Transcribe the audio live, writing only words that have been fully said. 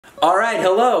Alright,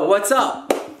 hello, what's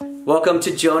up? Welcome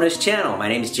to Jonah's channel. My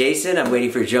name is Jason. I'm waiting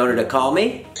for Jonah to call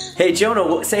me. Hey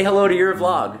Jonah, say hello to your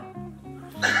vlog.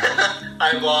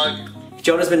 Hi vlog.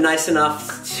 Jonah's been nice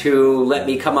enough to let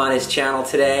me come on his channel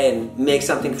today and make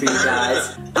something for you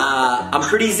guys. I'm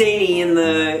pretty zany in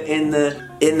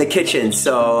the kitchen,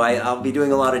 so I'll be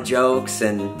doing a lot of jokes,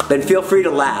 and then feel free to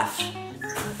laugh.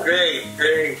 Great,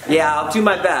 great. Yeah, I'll do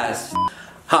my best.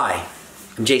 Hi,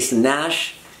 I'm Jason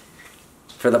Nash,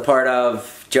 for the part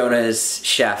of Jonah's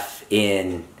chef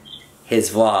in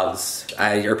his vlogs.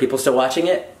 Are people still watching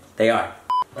it? They are.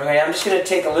 Okay, I'm just gonna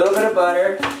take a little bit of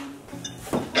butter.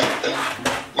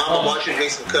 Mom, I'm watching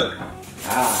Jason cook.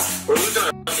 Ah. We're losing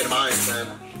our fucking minds, man.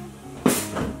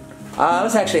 I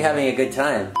was actually having a good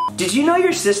time. Did you know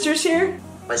your sister's here?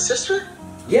 My sister?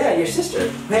 Yeah, your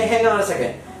sister. Hey, hang on a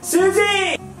second.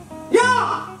 Susie!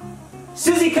 Yeah!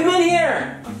 Susie, come in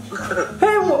here!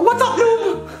 Hey, what's up,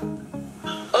 noob?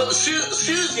 Oh,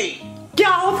 Susie!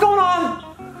 Yeah, what's going on?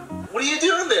 What are you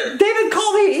doing there? David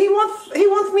called me. He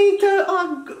wants me to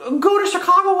go to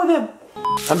Chicago with him.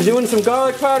 I'm doing some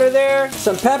garlic powder there,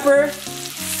 some pepper.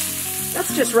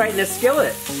 That's just right in a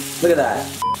skillet. Look at that.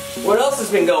 What else has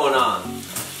been going on?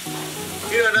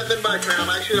 You know, nothing much, man. I'm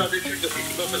actually auditioning a few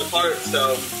people for the part,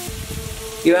 so...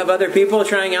 You have other people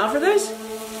trying out for this?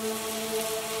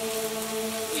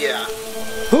 Yeah.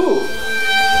 Who?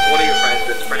 One of your friends,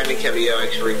 it's Brandon Kevio,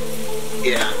 actually.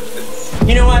 Yeah.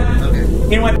 You know what? Okay.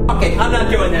 You know what? Fuck it. I'm not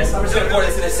doing this. I'm just gonna pour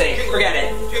this in the sink. Forget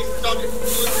it. Jason, stop it.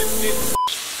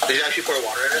 Did you actually pour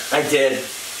water in it? I did.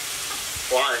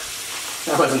 Why?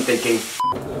 I wasn't thinking.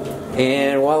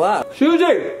 And voila.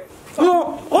 Susie!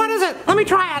 Oh, what is it? Let me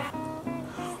try it.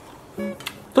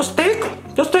 The steak?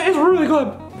 The steak is really good.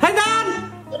 Hey, Dad!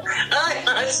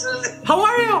 Hi, Susie. How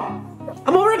are you?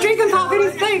 I'm over at Jason's house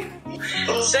eating steak.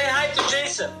 Say hi to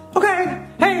Jason. Okay.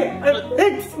 Hey,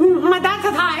 it's my dad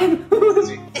says hi.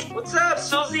 What's up,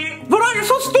 Susie? But you're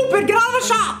so stupid. Get out of the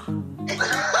shop.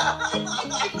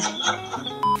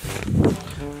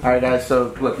 Alright guys,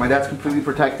 so look, my dad's completely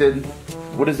protected.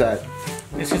 What is that?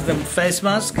 This is the face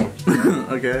mask.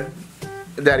 Okay.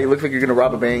 Daddy, you look like you're gonna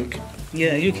rob a bank.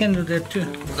 Yeah, you can do that too.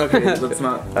 Okay, let's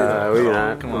not. We're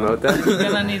not. Come on. Promote that. You're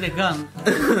gonna need a gun.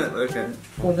 Okay.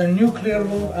 For the nuclear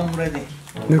war, I'm ready.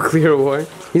 Nuclear war.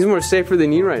 He's more safer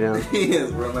than you right now. He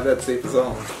is, bro. My dad's safe as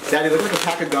all. Daddy, look like a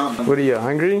pack of gum. What are you,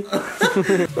 hungry?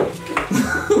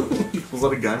 Was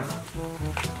that a gun?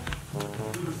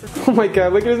 Oh my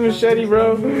god, look at his machete,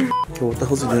 bro. What the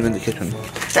hell's he doing in the kitchen?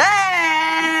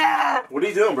 What are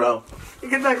you doing, bro?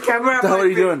 Get that camera. What the hell are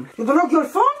you doing? You broke your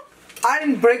phone? I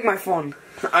didn't break my phone.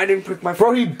 I didn't break my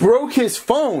phone. Bro, he broke his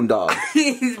phone, dog.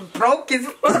 He broke his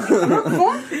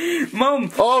phone. Mom.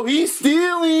 Oh, he's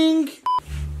stealing.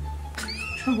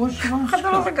 What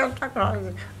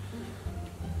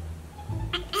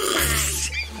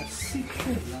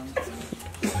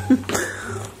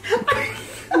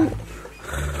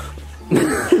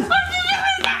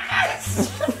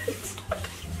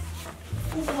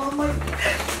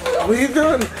are you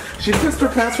doing? She pissed her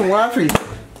pants from laughing.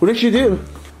 What did she do?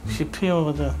 She pee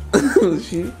over there.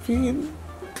 She peed.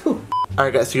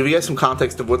 Alright guys, to give you guys some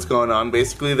context of what's going on,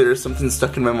 basically there's something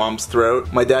stuck in my mom's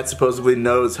throat. My dad supposedly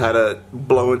knows how to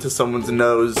blow into someone's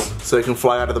nose so it can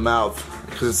fly out of the mouth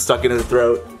because it's stuck in his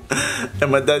throat.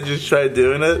 And my dad just tried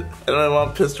doing it, and my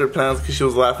mom pissed her pants because she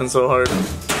was laughing so hard.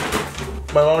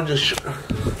 My mom just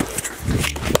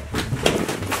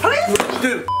what did you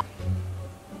do?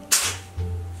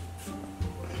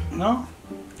 No?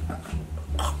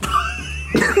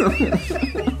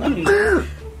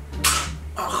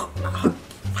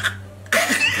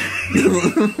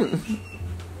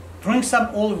 Drink some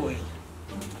olive oil.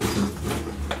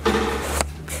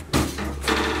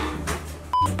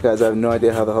 Guys, I have no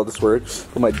idea how the hell this works,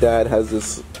 but my dad has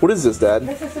this. What is this, Dad?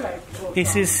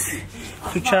 This is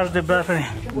to charge the battery.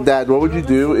 Dad, what would you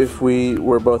do if we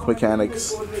were both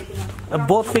mechanics?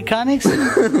 Both mechanics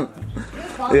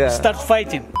Yeah. start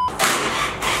fighting.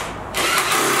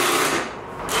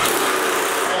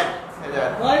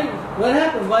 Why? What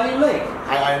happened? Why are you late?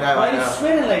 I know. Why are you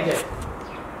sweating like that?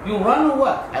 You run or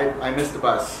what? I missed the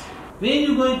bus. When are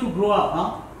you going to grow up,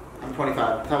 huh? I'm 25.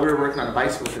 I thought we were working on a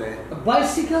bicycle today. A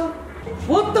bicycle?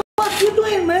 What the fuck you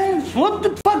doing, man? What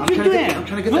the fuck you doing? I'm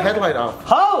trying to get the headlight off.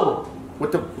 How?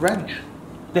 With the wrench.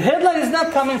 The headlight is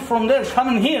not coming from there, it's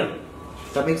coming here.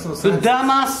 That makes no You sense.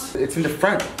 dumbass. It's in the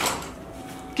front.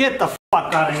 Get the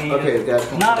fuck out of here. Okay,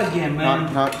 Dad. Not again,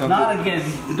 man. Not again.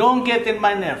 Don't get in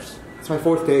my nerves. It's my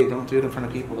 4th day. Don't do it in front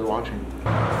of people. They're watching.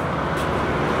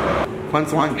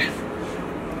 When's lunch?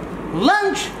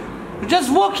 Lunch? You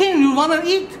just walk in, you wanna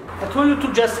eat? I told you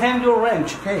to just hand your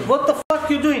wrench. Hey. What the fuck fuck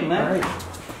you doing, man? Alright.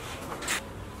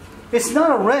 It's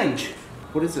not a wrench.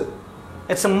 What is it?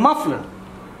 It's a muffler.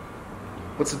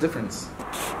 What's the difference?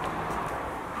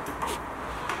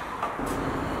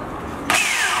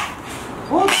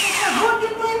 What the fuck? What are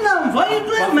you doing now? What are you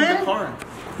doing, man? The car.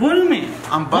 What do you mean?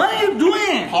 I'm what are you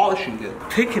doing? polishing it.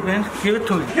 Take it, man. Give it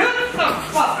to me. Get the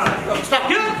fuck out. Stop.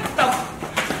 Get the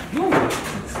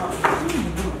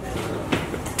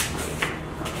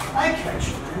I catch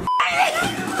you, man.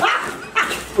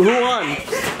 Who won?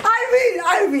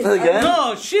 I mean. Again?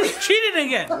 No, she's cheating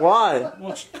again. Why?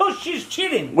 Well, because she's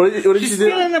cheating. What did She's she do?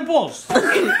 stealing the balls.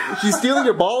 She's stealing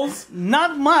your balls?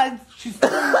 Not mine. She's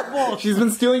stealing the balls. She's been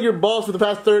stealing your balls for the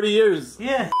past 30 years.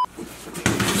 Yeah.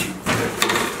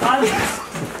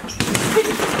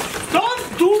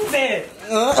 Don't do that.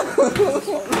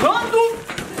 Don't do.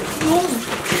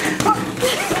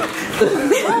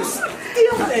 Don't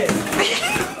steal that.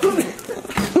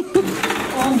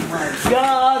 Oh my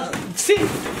God. See.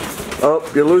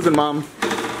 Oh, you're losing, Mom.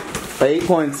 By 8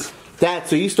 points. Dad,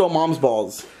 so you stole Mom's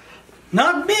balls.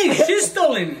 Not me. She's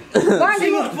stealing it.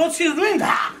 See what she's doing?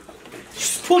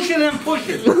 She's pushing and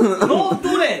pushing. Don't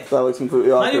do that. That looks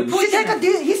completely Are you awkward. pushing?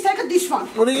 He's taking this one.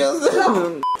 What are you guys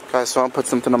doing? Guys, so I want to put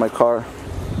something on my car.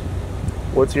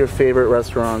 What's your favorite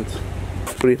restaurant?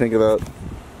 What do you think of that?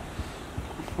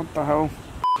 What the hell?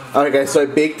 Alright guys, so I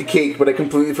baked the cake, but I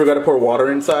completely forgot to pour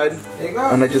water inside. There you go.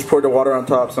 And I just poured the water on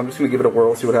top, so I'm just going to give it a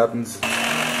whirl, see what happens.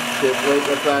 Shit, wait,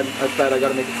 that's bad. That's bad, I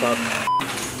gotta make it stop.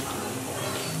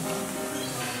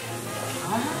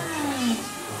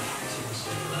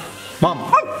 Mom!